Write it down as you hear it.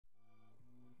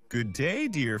Good day,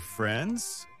 dear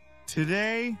friends.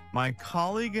 Today, my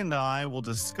colleague and I will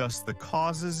discuss the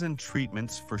causes and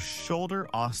treatments for shoulder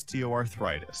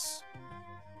osteoarthritis.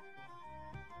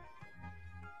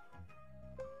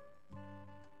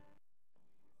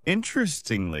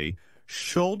 Interestingly,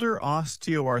 shoulder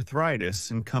osteoarthritis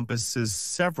encompasses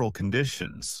several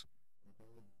conditions.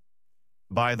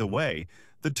 By the way,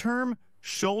 the term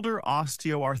shoulder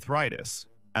osteoarthritis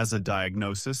as a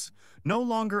diagnosis no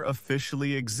longer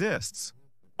officially exists,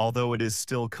 although it is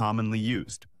still commonly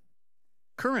used.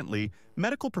 Currently,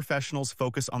 medical professionals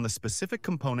focus on the specific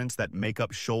components that make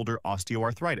up shoulder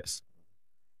osteoarthritis.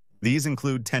 These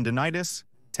include tendinitis,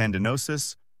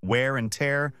 tendinosis, wear and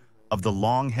tear of the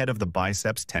long head of the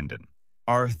biceps tendon,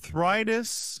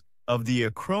 arthritis of the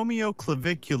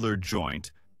acromioclavicular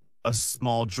joint, a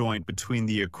small joint between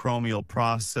the acromial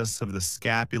process of the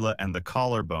scapula and the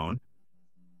collarbone,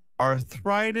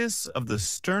 arthritis of the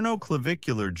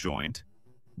sternoclavicular joint,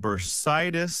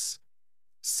 bursitis,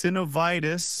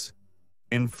 synovitis,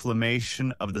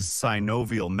 inflammation of the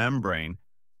synovial membrane,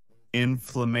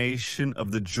 inflammation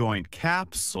of the joint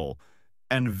capsule,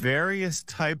 and various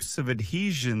types of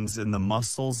adhesions in the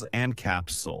muscles and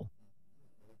capsule.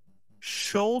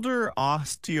 Shoulder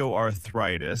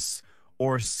osteoarthritis,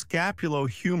 or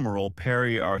scapulohumeral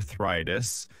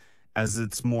periarthritis, as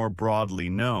it's more broadly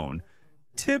known,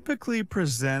 typically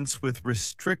presents with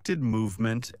restricted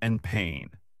movement and pain.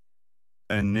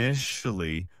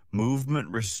 Initially, movement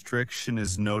restriction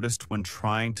is noticed when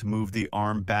trying to move the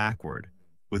arm backward,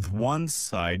 with one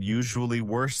side usually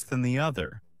worse than the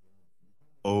other.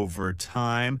 Over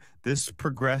time, this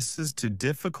progresses to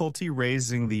difficulty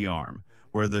raising the arm,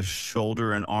 where the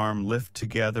shoulder and arm lift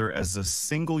together as a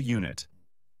single unit.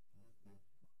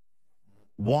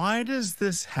 Why does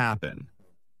this happen?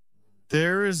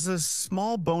 There is a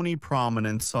small bony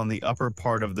prominence on the upper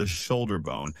part of the shoulder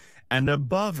bone, and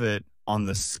above it, on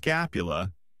the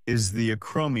scapula, is the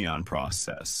acromion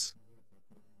process.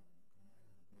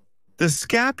 The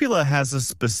scapula has a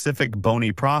specific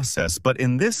bony process, but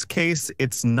in this case,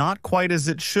 it's not quite as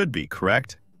it should be,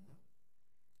 correct?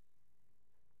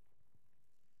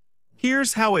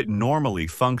 Here's how it normally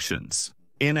functions.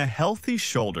 In a healthy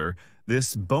shoulder,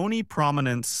 this bony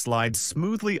prominence slides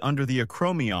smoothly under the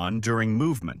acromion during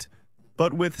movement,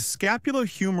 but with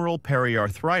scapulohumeral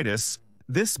periarthritis,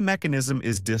 this mechanism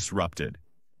is disrupted.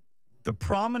 The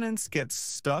prominence gets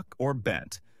stuck or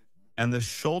bent, and the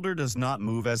shoulder does not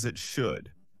move as it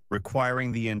should,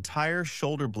 requiring the entire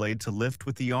shoulder blade to lift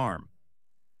with the arm.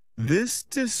 This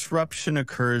disruption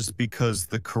occurs because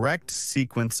the correct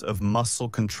sequence of muscle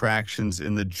contractions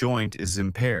in the joint is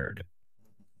impaired.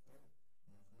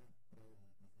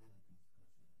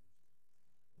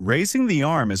 Raising the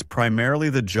arm is primarily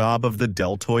the job of the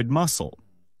deltoid muscle.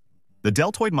 The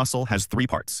deltoid muscle has three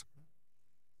parts.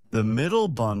 The middle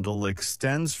bundle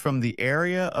extends from the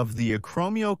area of the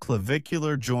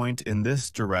acromioclavicular joint in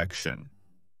this direction.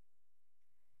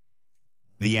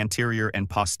 The anterior and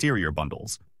posterior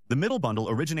bundles. The middle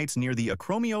bundle originates near the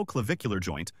acromioclavicular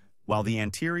joint, while the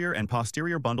anterior and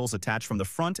posterior bundles attach from the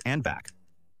front and back.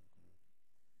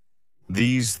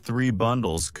 These three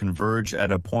bundles converge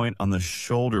at a point on the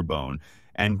shoulder bone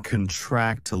and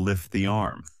contract to lift the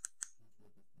arm.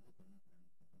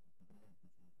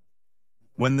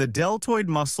 When the deltoid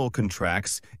muscle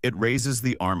contracts, it raises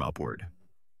the arm upward.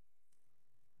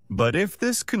 But if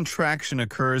this contraction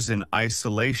occurs in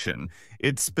isolation,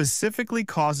 it specifically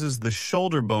causes the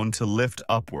shoulder bone to lift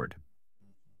upward.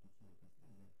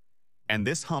 And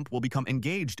this hump will become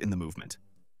engaged in the movement.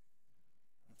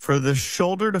 For the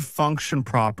shoulder to function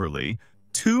properly,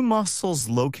 two muscles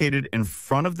located in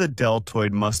front of the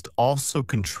deltoid must also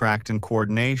contract in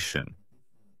coordination.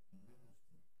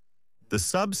 The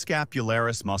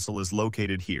subscapularis muscle is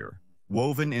located here,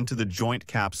 woven into the joint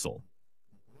capsule.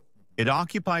 It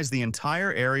occupies the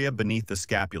entire area beneath the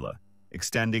scapula,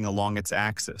 extending along its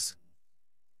axis.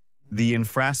 The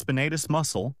infraspinatus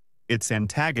muscle, its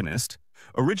antagonist,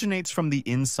 originates from the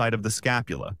inside of the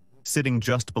scapula, sitting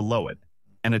just below it,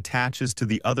 and attaches to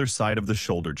the other side of the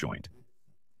shoulder joint.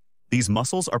 These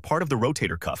muscles are part of the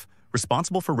rotator cuff,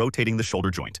 responsible for rotating the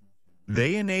shoulder joint.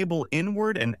 They enable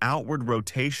inward and outward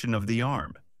rotation of the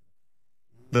arm.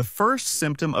 The first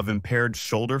symptom of impaired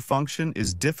shoulder function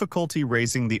is difficulty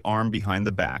raising the arm behind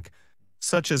the back,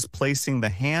 such as placing the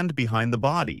hand behind the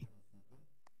body.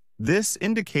 This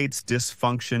indicates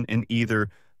dysfunction in either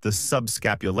the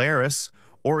subscapularis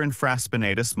or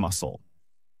infraspinatus muscle.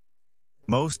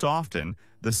 Most often,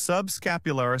 the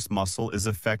subscapularis muscle is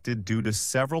affected due to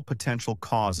several potential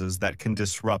causes that can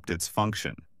disrupt its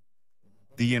function.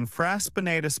 The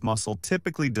infraspinatus muscle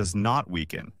typically does not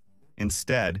weaken.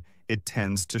 Instead, it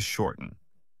tends to shorten.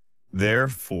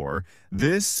 Therefore,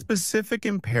 this specific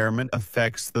impairment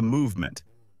affects the movement,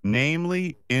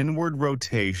 namely inward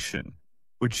rotation,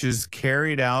 which is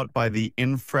carried out by the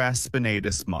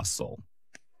infraspinatus muscle.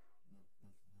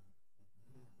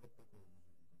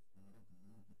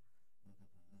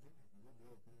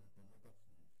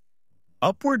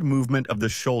 Upward movement of the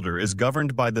shoulder is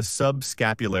governed by the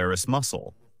subscapularis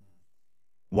muscle,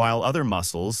 while other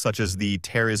muscles, such as the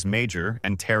teres major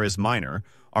and teres minor,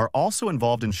 are also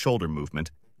involved in shoulder movement.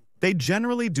 They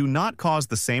generally do not cause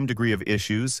the same degree of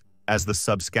issues as the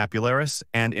subscapularis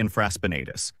and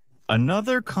infraspinatus.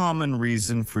 Another common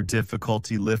reason for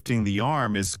difficulty lifting the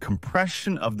arm is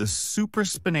compression of the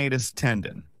supraspinatus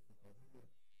tendon.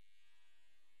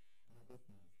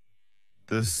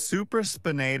 The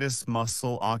supraspinatus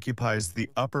muscle occupies the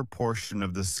upper portion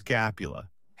of the scapula,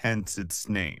 hence its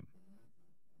name.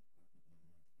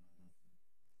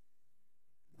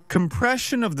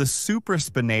 Compression of the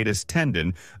supraspinatus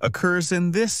tendon occurs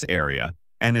in this area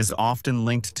and is often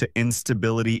linked to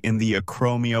instability in the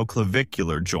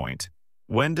acromioclavicular joint.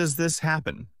 When does this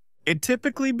happen? It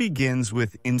typically begins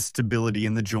with instability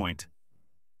in the joint.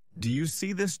 Do you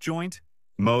see this joint?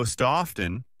 Most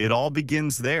often, it all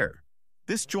begins there.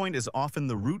 This joint is often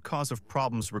the root cause of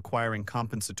problems requiring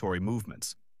compensatory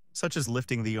movements, such as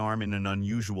lifting the arm in an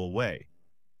unusual way.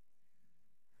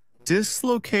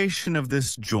 Dislocation of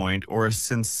this joint or a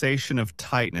sensation of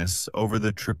tightness over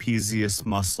the trapezius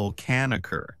muscle can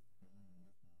occur.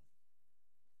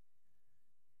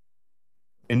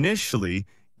 Initially,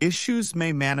 issues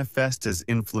may manifest as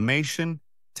inflammation,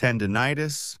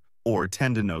 tendinitis, or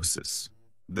tendinosis.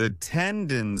 The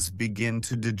tendons begin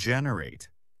to degenerate.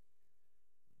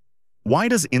 Why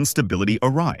does instability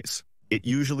arise? It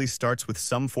usually starts with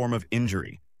some form of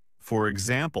injury. For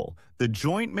example, the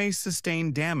joint may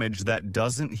sustain damage that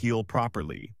doesn't heal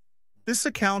properly. This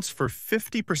accounts for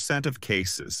 50% of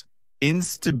cases.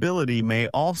 Instability may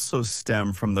also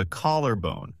stem from the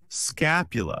collarbone,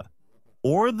 scapula,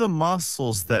 or the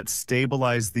muscles that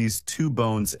stabilize these two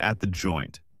bones at the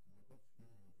joint.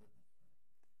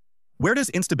 Where does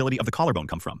instability of the collarbone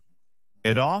come from?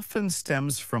 It often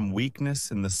stems from weakness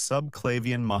in the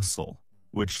subclavian muscle,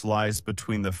 which lies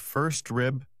between the first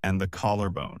rib and the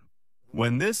collarbone.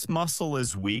 When this muscle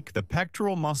is weak, the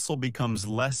pectoral muscle becomes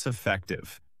less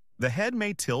effective. The head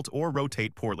may tilt or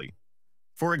rotate poorly.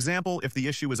 For example, if the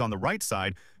issue is on the right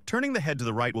side, turning the head to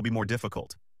the right will be more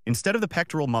difficult. Instead of the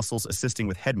pectoral muscles assisting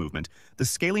with head movement, the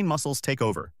scalene muscles take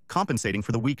over, compensating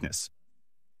for the weakness.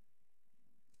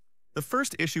 The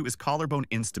first issue is collarbone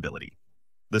instability.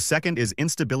 The second is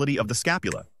instability of the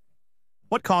scapula.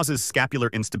 What causes scapular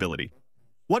instability?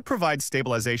 What provides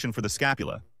stabilization for the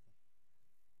scapula?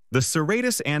 The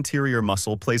serratus anterior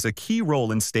muscle plays a key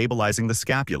role in stabilizing the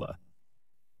scapula.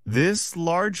 This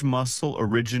large muscle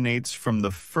originates from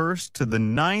the first to the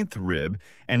ninth rib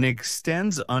and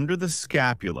extends under the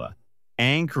scapula,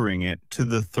 anchoring it to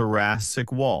the thoracic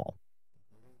wall.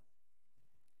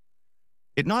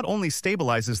 It not only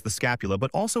stabilizes the scapula,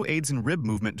 but also aids in rib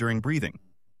movement during breathing.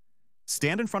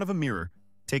 Stand in front of a mirror,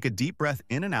 take a deep breath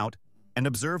in and out, and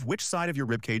observe which side of your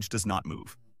ribcage does not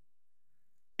move.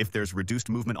 If there's reduced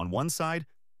movement on one side,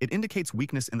 it indicates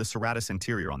weakness in the serratus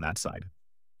anterior on that side.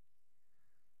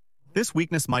 This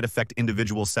weakness might affect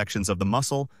individual sections of the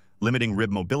muscle, limiting rib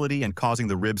mobility and causing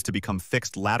the ribs to become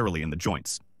fixed laterally in the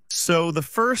joints. So the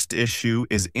first issue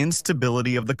is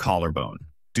instability of the collarbone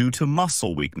due to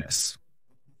muscle weakness.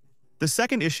 The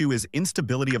second issue is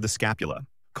instability of the scapula,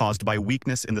 caused by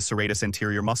weakness in the serratus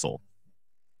anterior muscle.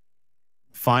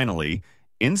 Finally,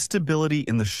 instability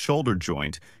in the shoulder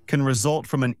joint can result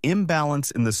from an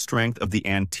imbalance in the strength of the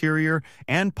anterior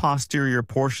and posterior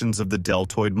portions of the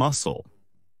deltoid muscle.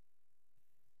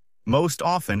 Most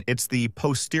often, it's the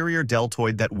posterior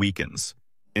deltoid that weakens.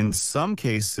 In some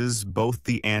cases, both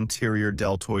the anterior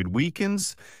deltoid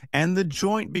weakens and the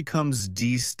joint becomes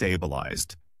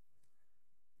destabilized.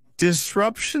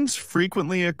 Disruptions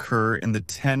frequently occur in the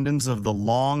tendons of the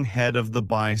long head of the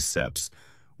biceps,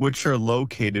 which are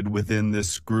located within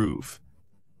this groove.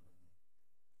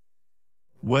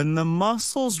 When the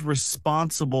muscles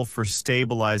responsible for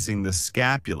stabilizing the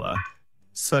scapula,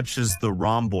 such as the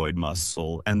rhomboid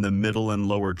muscle and the middle and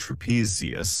lower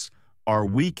trapezius, are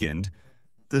weakened,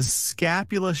 the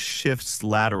scapula shifts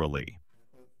laterally.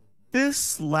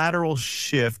 This lateral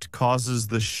shift causes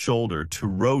the shoulder to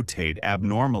rotate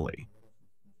abnormally.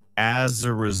 As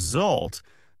a result,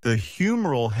 the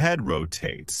humeral head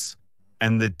rotates,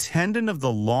 and the tendon of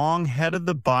the long head of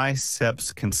the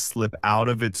biceps can slip out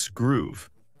of its groove.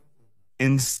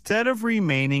 Instead of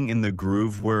remaining in the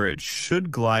groove where it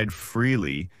should glide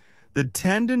freely, the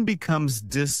tendon becomes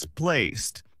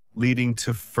displaced, leading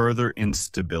to further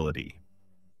instability.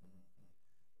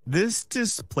 This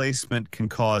displacement can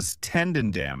cause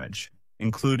tendon damage,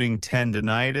 including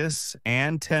tendinitis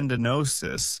and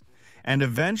tendinosis, and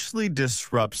eventually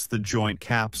disrupts the joint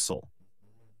capsule.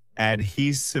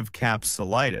 Adhesive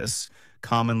capsulitis,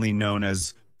 commonly known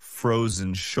as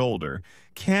frozen shoulder,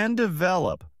 can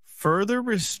develop, further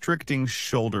restricting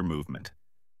shoulder movement.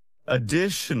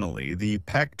 Additionally, the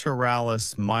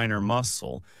pectoralis minor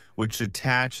muscle, which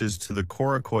attaches to the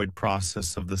coracoid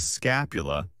process of the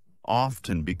scapula,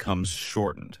 often becomes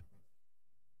shortened.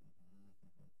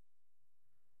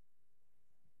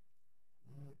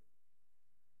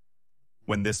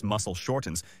 When this muscle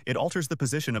shortens, it alters the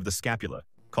position of the scapula,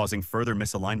 causing further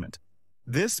misalignment.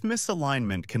 This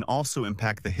misalignment can also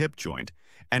impact the hip joint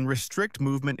and restrict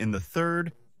movement in the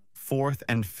third, fourth,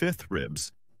 and fifth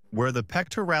ribs, where the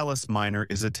pectoralis minor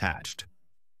is attached.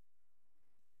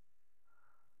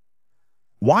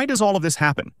 Why does all of this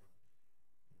happen?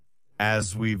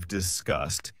 As we've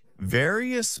discussed,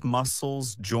 various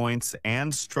muscles, joints,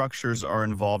 and structures are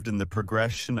involved in the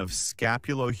progression of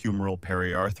scapulohumeral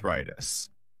periarthritis.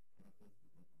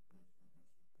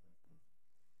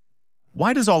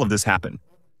 Why does all of this happen?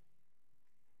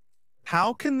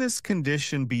 How can this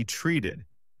condition be treated?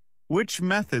 Which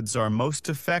methods are most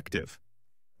effective?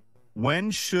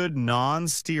 When should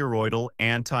non-steroidal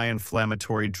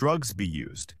anti-inflammatory drugs be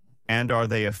used? And are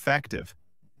they effective?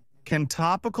 Can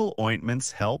topical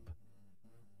ointments help?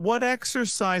 What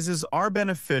exercises are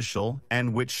beneficial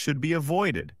and which should be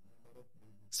avoided?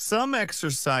 Some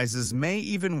exercises may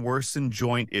even worsen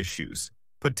joint issues,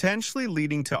 potentially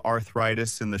leading to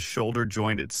arthritis in the shoulder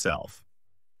joint itself.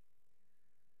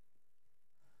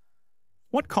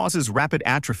 What causes rapid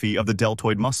atrophy of the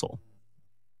deltoid muscle?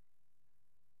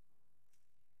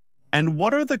 And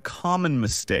what are the common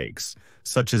mistakes,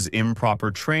 such as improper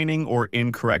training or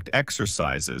incorrect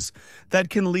exercises, that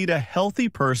can lead a healthy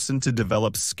person to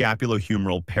develop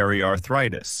scapulohumeral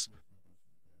periarthritis?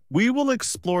 We will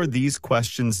explore these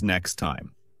questions next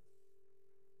time.